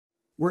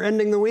We're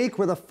ending the week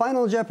with a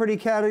Final Jeopardy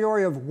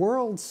category of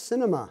world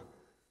cinema.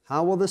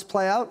 How will this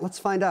play out? Let's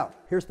find out.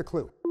 Here's the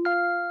clue.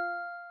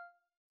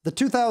 The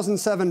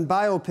 2007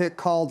 biopic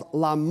called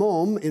La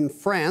Môme in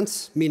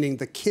France, meaning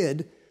The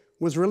Kid,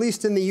 was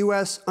released in the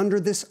US under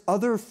this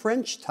other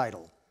French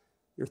title.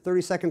 Your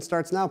 30 seconds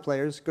starts now,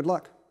 players. Good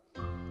luck.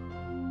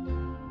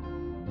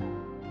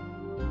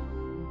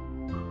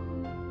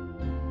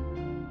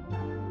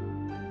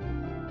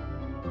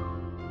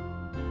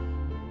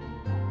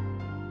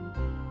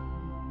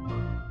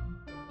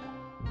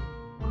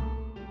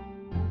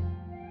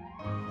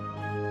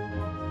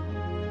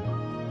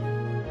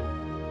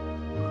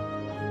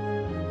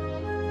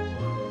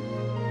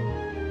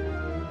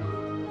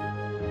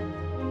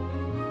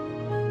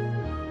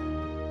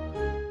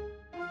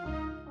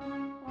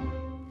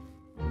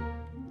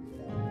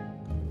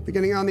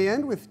 Beginning on the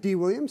end with Dee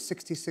Williams,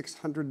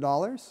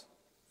 $6,600.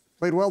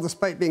 Played well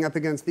despite being up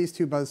against these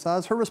two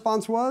buzzsaws. Her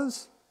response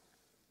was,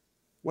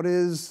 what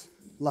is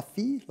La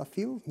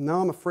Fille? No,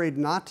 I'm afraid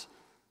not.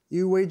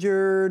 You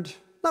wagered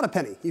not a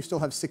penny. You still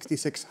have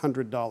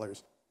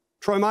 $6,600.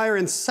 Troy Meyer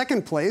in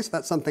second place.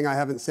 That's something I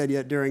haven't said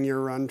yet during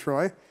your run,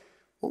 Troy.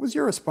 What was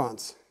your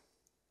response?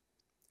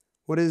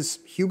 What is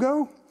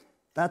Hugo?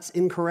 That's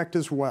incorrect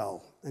as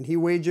well. And he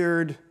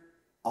wagered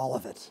all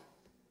of it,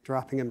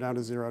 dropping him down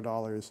to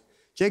 $0.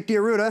 Jake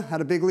D'Arruda had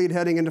a big lead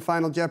heading into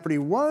Final Jeopardy.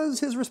 Was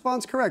his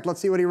response correct?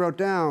 Let's see what he wrote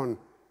down.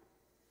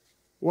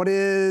 What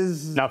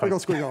is... Nothing.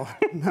 Squiggle,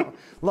 squiggle. No.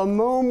 La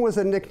Môme was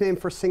a nickname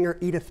for singer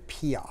Edith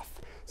Piaf.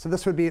 So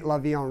this would be La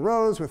Vie en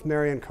Rose with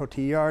Marion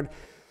Cotillard.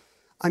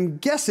 I'm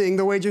guessing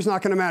the wager's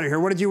not going to matter here.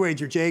 What did you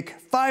wager,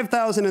 Jake?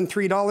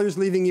 $5,003,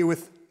 leaving you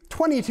with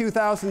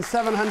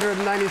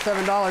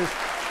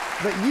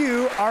 $22,797. But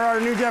you are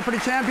our new Jeopardy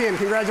champion.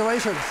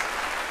 Congratulations.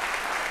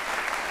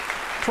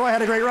 Troy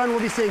had a great run. We'll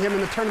be seeing him in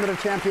the Tournament of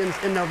Champions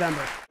in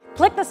November.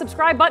 Click the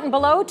subscribe button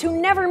below to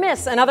never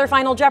miss another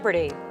Final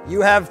Jeopardy.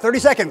 You have 30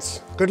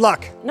 seconds. Good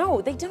luck.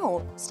 No, they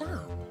don't.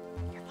 Stop.